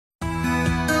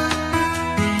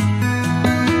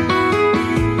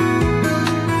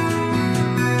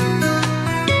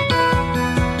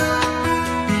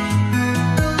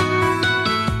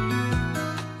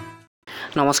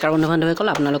নমস্কাৰ বন্ধু-বান্ধৱীসকল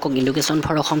আপোনালোকক education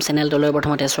for Assam চেনেলটোলৈ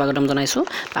প্ৰথমতে স্বাগতম জনাইছোঁ।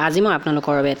 আজি মই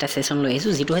আপোনালোকৰ বাবে এটা সেশন লৈ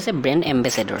আহিছোঁ যিটো হৈছে ব্ৰেণ্ড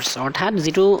এম্বেছেডৰ্ছ অৰ্থাৎ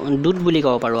যিটো দুধ বুলি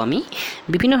ক'ব পাৰোঁ আমি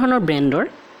বিভিন্ন ধৰণৰ ব্ৰেণ্ডৰ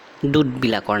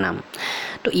দুধবিলাকৰ নাম।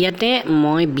 তো ইয়াতে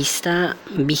মই 20টা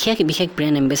বিশেষ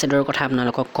ব্ৰেণ্ড এম্বেছেডৰৰ কথা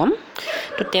আপোনালোকক ক'ম।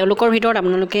 তো তেওঁলোকৰ ভিতৰত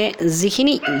আপোনালোকে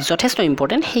যিখিনি যথেষ্ট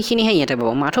ইম্পৰ্টেণ্ট সেইখিনিহে ইয়াতে পাব।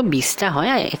 মাত্ৰ 20টা হয়।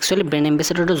 একচুৱেলি ব্ৰেণ্ড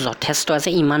এম্বেছেডৰটো যথেষ্ট আছে,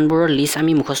 ইমানবোৰৰ লিষ্ট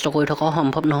আমি মুখস্থ কৰি থকাও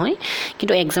সম্ভৱ নহয়,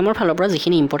 কিন্তু এক্সামৰ ফালৰ পৰা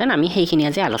যিখিনি ইম্পৰ্টেণ্ট আমি সেইখিনি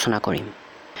আজি আলোচনা কৰিম।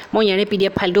 মই ইয়াৰে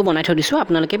PDF ফাইলটো বনাই থৈ দিছোঁ,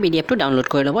 আপোনালোকে PDFটো ডাউনলোড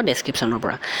কৰি ল'ব ডেছক্ৰিপশ্যনৰ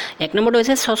পৰা। 1 নম্বৰটো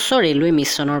হৈছে স্বচ্ছ ৰেলৱে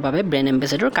মিছনৰ বাবে ব্ৰেণ্ড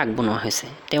এম্বেছেডৰ কাক বনোৱা হৈছে।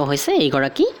 তেওঁ হৈছে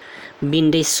এইগৰাকী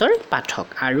বিন্দেশ্বৰ পাঠক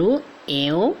আৰু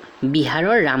এওঁ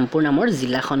বিহাৰৰ ৰামপুৰ নামৰ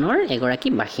জিলাখনৰ এগৰাকী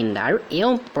বাসিন্দা আৰু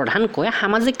এওঁ প্ৰধানকৈ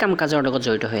সামাজিক কাম কাজৰ লগত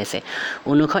জড়িত হৈ আছে।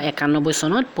 1991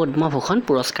 চনত পদ্মভূষণ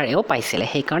পুৰস্কাৰ এওঁ পাইছিলে,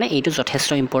 সেইকাৰণে এইটো যথেষ্ট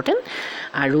ইম্পৰ্টেণ্ট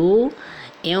আৰু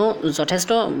এওঁ যথেষ্ট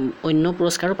অন্য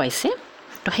পুৰস্কাৰো পাইছে।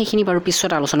 তো সেইখিনি বাৰু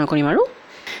পিছত আলোচনা কৰিম। আৰু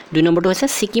 2 নম্বৰটো হৈছে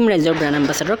ছিকিম ৰাজ্যৰ ব্ৰেণ্ড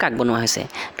এম্বেছেডৰ কাক বনোৱা হৈছে।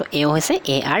 তো এওঁ হৈছে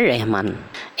AR ৰেহমান।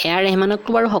 AR ৰেহমানকতো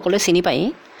বাৰু সকলোৱে চিনি পায়েই।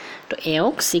 তো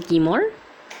এওঁক ছিকিমৰ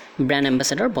ব্ৰেণ্ড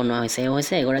এম্বেছেডৰ বনোৱা হৈছে। এওঁ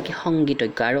হৈছে এগৰাকী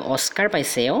সংগীতজ্ঞ আৰু অস্কাৰ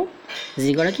পাইছে এওঁ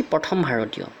যিগৰাকী প্ৰথম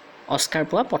ভাৰতীয়, অস্কাৰ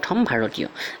পোৱা প্ৰথম ভাৰতীয়।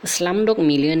 স্লামডগ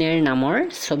মিলিয়নেয়াৰ নামৰ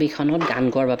ছবিখনত গান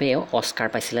গোৱাৰ বাবে এওঁ অস্কাৰ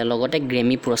পাইছিলে, লগতে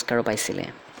গ্ৰেমি পুৰস্কাৰো পাইছিলে।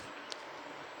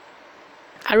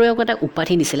 আৰু এওঁক এটা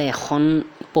উপাধি দিছিলে এখন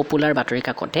পপুলাৰ বাতৰি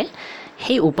কাকতে।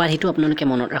 সেই উপাধিটো আপোনালোকে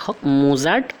মনত ৰাখক,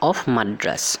 Mozart of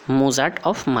Madras. Mozart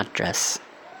of Madras.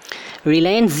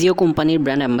 Reliance Jio' কোম্পানীৰ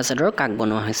ব্ৰেণ্ড এম্বেছেডৰ কাক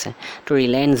বনোৱা হৈছে। তো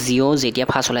ৰিলায়েন্স জিঅ' যেতিয়া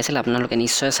ফাৰ্ষ্ট ওলাইছিল আপোনালোকে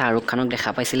নিশ্চয় শ্বাহৰুখ খানক দেখা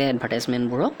পাইছিলে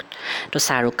এডভাৰটাইজমেণ্টবোৰক। তো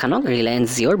শ্বাহৰুখ খানক ৰিলায়েন্স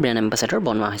জিঅ'ৰ ব্ৰেণ্ড এম্বেছেডৰ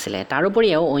বনোৱা হৈছিলে। তাৰোপৰি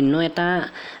এওঁ অন্য এটা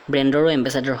ব্ৰেণ্ডৰো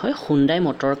এম্বেছেডৰ হয়, হুণ্ডাই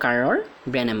মটৰ কাৰৰ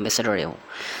ব্ৰেণ্ড এম্বেছেডৰ এওঁ।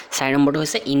 4 নম্বৰটো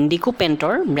হৈছে ইণ্ডিগো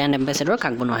পেণ্টৰ ব্ৰেণ্ড এম্বেছেডৰ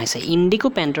কাক বনোৱা হৈছে। ইণ্ডিগো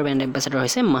পেণ্টৰ ব্ৰেণ্ড এম্বেছেডৰ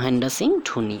হৈছে মহেন্দ্ৰ সিং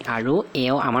ধোনী আৰু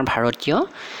এওঁ আমাৰ ভাৰতীয়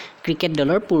ক্ৰিকেট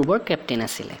দলৰ পূৰ্বৰ কেপ্টেইন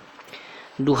আছিলে।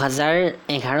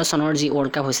 2011 চনৰ যি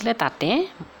ৱৰ্ল্ড কাপ হৈছিলে তাতে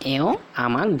এওঁ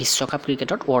আমাক বিশ্বকাপ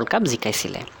ক্ৰিকেটত ৱৰ্ল্ড কাপ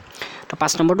জিকাইছিলে। তো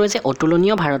 5 নম্বৰটো হৈছে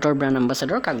অতুলনীয় ভাৰতৰ ব্ৰেণ্ড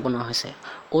এম্বেছেডৰ কাক বনোৱা হৈছে।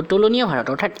 অতুলনীয় ভাৰত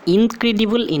অৰ্থাৎ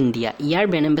ইনক্ৰেডিবল ইণ্ডিয়া, ইয়াৰ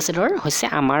ব্ৰেণ্ড এম্বেছেডৰ হৈছে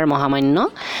আমাৰ মহামান্য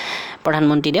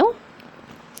প্ৰধানমন্ত্ৰীদেৱ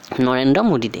নৰেন্দ্ৰ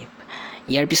মোদীদেৱ।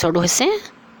 ইয়াৰ পিছৰটো হৈছে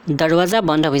দৰৱাজা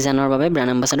বন্ধ অভিযানৰ বাবে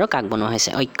ব্ৰেণ্ড এম্বেছেডৰ কাক বনোৱা হৈছে।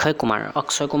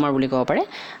 অক্ষয় কুমাৰ বুলি ক'ব পাৰে।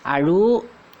 আৰু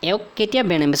এওঁক কেতিয়া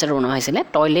ব্ৰেণ্ড এম্বেছেডৰ বনোৱা হৈছিলে,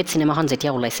 টয়লেট চিনেমাখন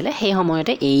যেতিয়া ওলাইছিলে সেই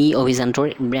সময়তে এই অভিযানটোৰ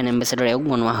ব্ৰেণ্ড এম্বেছেডৰ এওঁক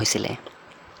বনোৱা হৈছিলে।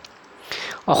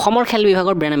 অসমৰ খেল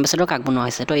বিভাগৰ ব্ৰেণ্ড এম্বেছেডৰ কাক বনোৱা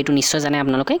হৈছে। তো এইটো নিশ্চয় জানে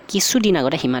আপোনালোকে, কিছুদিন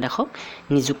আগতে হিমা দাসক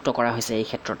নিযুক্ত কৰা হৈছে এই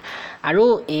ক্ষেত্ৰত। আৰু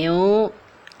এওঁ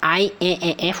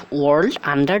IAAF ৱৰ্ল্ড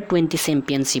আণ্ডাৰ-20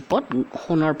 চেম্পিয়নশ্বিপত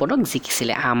সোণৰ পদক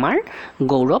জিকিছিলে, আমাৰ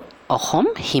গৌৰৱ অসম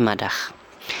হিমা দাস।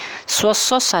 স্বচ্ছ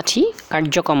সাথী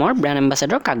কাৰ্যক্ৰমৰ ব্ৰেণ্ড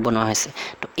এম্বেছেডৰ কাক বনোৱা হৈছে।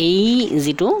 তো এই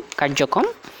যিটো কাৰ্যক্ৰম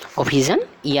অভিযান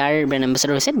ইয়াৰ ব্ৰেণ্ড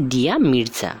এম্বেছেডৰ হৈছে দিয়া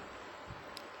মিৰ্জা।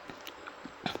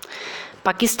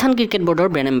 পাকিস্তান ক্ৰিকেট বৰ্ডৰ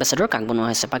ব্ৰেণ্ড এম্বেছেডৰ কাক বনোৱা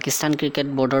হৈছে। পাকিস্তান ক্ৰিকেট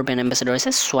বৰ্ডৰ ব্ৰেণ্ড এম্বেছেডৰ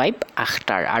হৈছে শ্বইব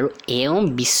আখতাৰ আৰু এওঁ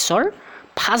বিশ্বৰ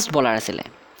ফাষ্ট বলাৰ আছিলে,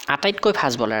 আটাইতকৈ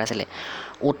ফাষ্ট বলাৰ আছিলে।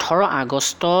 18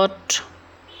 আগষ্টত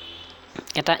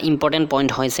এটা ইম্পৰ্টেণ্ট পইণ্ট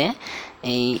হয় যে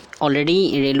এই অলৰেডি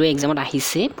ৰেলৱে এক্সামত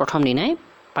আহিছে প্ৰথম দিনাই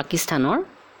পাকিস্তানৰ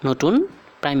নতুন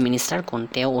প্ৰাইম মিনিষ্টাৰ কোন।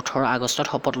 তেওঁ 18 আগষ্টত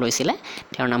শপত লৈছিলে,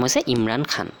 তেওঁৰ নাম হৈছে ইমৰান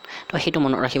খান। তো সেইটো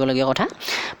মনত ৰাখিবলগীয়া কথা।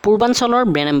 পূৰ্বাঞ্চলৰ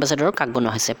ব্ৰেণ্ড এম্বেছেডৰ কাক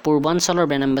বনোৱা হৈছে। পূৰ্বাঞ্চলৰ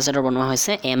ব্ৰেণ্ড এম্বেছেডৰ বনোৱা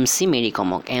হৈছে MC মেৰী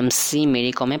কমক। MC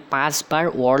মেৰী কমে 5 বাৰ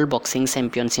ৱৰ্ল্ড বক্সিং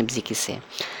চেম্পিয়নশ্বিপ জিকিছে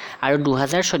আৰু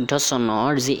 2014 চনৰ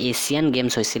যি এছিয়ান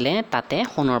গেমছ হৈছিলে তাতে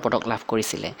সোণৰ পদক লাভ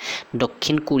কৰিছিলে।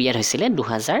 দক্ষিণ কোৰিয়াত হৈছিলে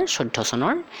 2014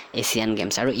 চনৰ এছিয়ান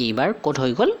গেমছ আৰু এইবাৰ ক'ত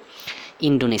হৈ গ'ল,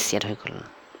 ইণ্ডোনেছিয়াত হৈ গ'ল।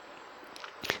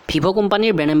 ভিভ'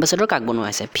 কোম্পানীৰ ব্ৰেণ্ড এম্বেছেডৰ কাক বনোৱা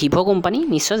হৈছে। ভিভ' কোম্পানী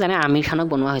নিশ্চয় জানে, আমিৰ খানক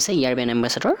বনোৱা হৈছে ইয়াৰ brand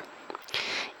ambassador.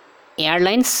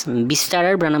 Airlines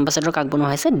বিস্তাৰাৰ brand ambassador কাক বনোৱা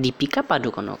হৈছে দীপিকা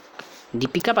পাডুকনক।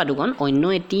 দীপিকা পাডুকন অন্য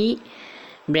এটি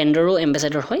ব্ৰেণ্ডৰো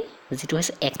এম্বেছেডৰ হয় যিটো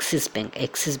হৈছে এক্সিছ বেংক।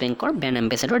 এক্সিছ বেংকৰ brand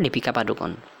ambassador Deepika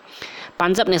Padukone.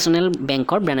 Punjab national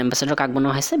বেংকৰ ব্ৰেণ্ড এম্বেছেডৰ কাক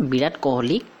বনোৱা হৈছে বিৰাট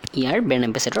কোহলীক ইয়াৰ ব্ৰেণ্ড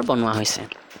এম্বেছেডৰ বনোৱা হৈছে।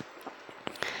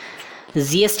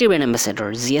 GSTৰ ব্ৰেণ্ড এম্বেছেডৰ।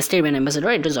 GSTৰ ব্ৰেণ্ড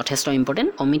এম্বেছেডৰ এইটো যথেষ্ট ইম্পৰ্টেণ্ট,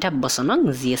 অমিতাভ বচ্চনক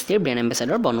GSTৰ ব্ৰেণ্ড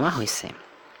এম্বেছেডৰ বনোৱা হৈছে।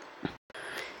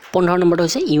 15 নম্বৰটো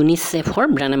হৈছে ইউনিচেফৰ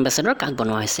ব্ৰেণ্ড এম্বেছেডৰ কাক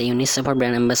বনোৱা হৈছে। ইউনিচেফৰ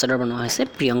ব্ৰেণ্ড এম্বেছেডৰ বনোৱা হৈছে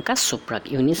প্ৰিয়ংকা চোপ্ৰাক।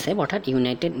 ইউনিচেফ অৰ্থাৎ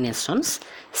ইউনাইটেড নেশ্যনছ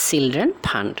চিলড্ৰেন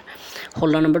ফাণ্ড।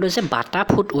 16 নম্বৰটো হৈছে বাটা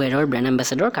ফুটৱেৰৰ ব্ৰেণ্ড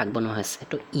এম্বেছেডৰ কাক বনোৱা হৈছে।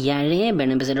 তো ইয়াৰে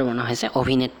ব্ৰেণ্ড এম্বেছেডৰ বনোৱা হৈছে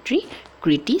অভিনেত্ৰী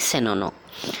কৃতি সেননক।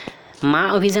 মা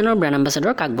অভিযানৰ ব্ৰেণ্ড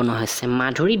এম্বেছেডৰ কাক বনোৱা হৈছে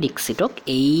মাধুৰী দীক্ষিতক।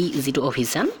 এই যিটো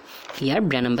অভিযান ইয়াৰ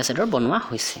ব্ৰেণ্ড এম্বেছেডৰ বনোৱা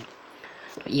হৈছে।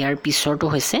 ইয়াৰ পিছৰটো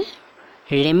হৈছে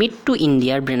ৰেমিট টু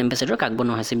ইণ্ডিয়াৰ ব্ৰেণ্ড এম্বেচেডৰ কাক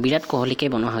বনোৱা হৈছে বিৰাট কোহলিকে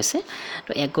বনোৱা হৈছে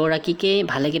তো এগৰাকীকে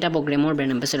ভালেকেইটা প্ৰগ্ৰেমৰ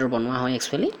ব্ৰেণ্ড এম্বেচেডৰ বনোৱা হয়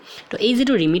একচুৱেলি তো এই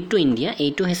যিটো ৰেমিট টু ইণ্ডিয়া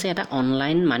এইটো হৈছে এটা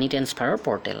অনলাইন মানি ট্ৰেন্সফাৰৰ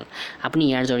পৰ্টেল আপুনি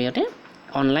ইয়াৰ জৰিয়তে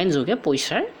অনলাইন যোগে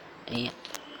পইচাৰ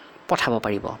পঠাব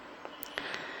পাৰিব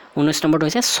 19 নম্বৰটো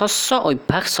হৈছে স্বচ্ছ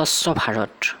অভ্যাস স্বচ্ছ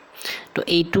ভাৰত তো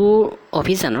এইটো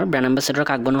অভিযানৰ ব্ৰেণ্ড এম্বেচেডৰ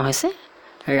কাক বনোৱা হৈছে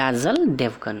ৰাজল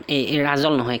দেৱগন এই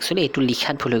ৰাজল নহয় একচুৱেলি এইটো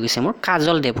লিখাত ভুল হৈ গৈছে মোৰ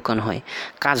কাজল দেৱগন হয়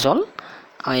কাজল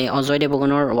অজয়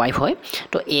দেৱগনৰ ৱাইফ হয়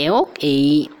তো এওক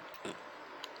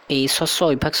এই স্বচ্ছ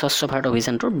অভ্যাস স্বচ্ছ ভাৰত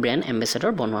অভিযানটোৰ ব্ৰেণ্ড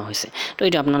এম্বেচেডৰ বনোৱা হৈছে তো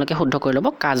এইটো আপোনালোকে শুদ্ধ কৰি ল'ব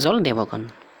কাজল দেৱগন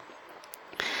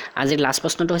আজিৰ লাষ্ট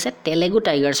প্ৰশ্নটো হৈছে তেলেগু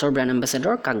টাইগাৰ্ছৰ ব্ৰেণ্ড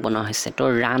এম্বেচেডৰ কাক বনোৱা হৈছে তো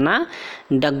ৰাণা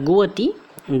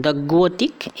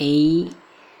ডগ্গুৱতীক এই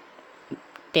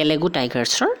তেলেগু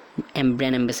টাইগাৰ্ছৰ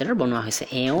ব্ৰেণ্ড এম্বেচেডৰ বনোৱা হৈছে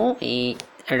এওঁ এই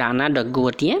ৰাণা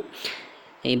ডগ্গুৱতীয়ে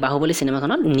এই বাহুবলী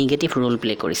চিনেমাখনত নিগেটিভ ৰোল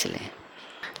প্লে কৰিছিলে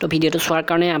তো ভিডিঅ'টো চোৱাৰ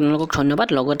কাৰণে আপোনালোকক ধন্যবাদ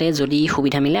লগতে যদি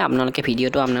সুবিধা মিলে আপোনালোকে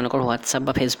ভিডিঅ'টো আপোনালোকৰ হোৱাটছআপ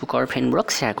বা ফেচবুকৰ ফ্ৰেণ্ডবোৰক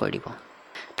শ্বেয়াৰ কৰি দিব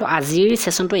তো আজিৰ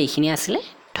ছেশ্যনটো এইখিনিয়ে আছিলে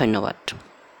ধন্যবাদ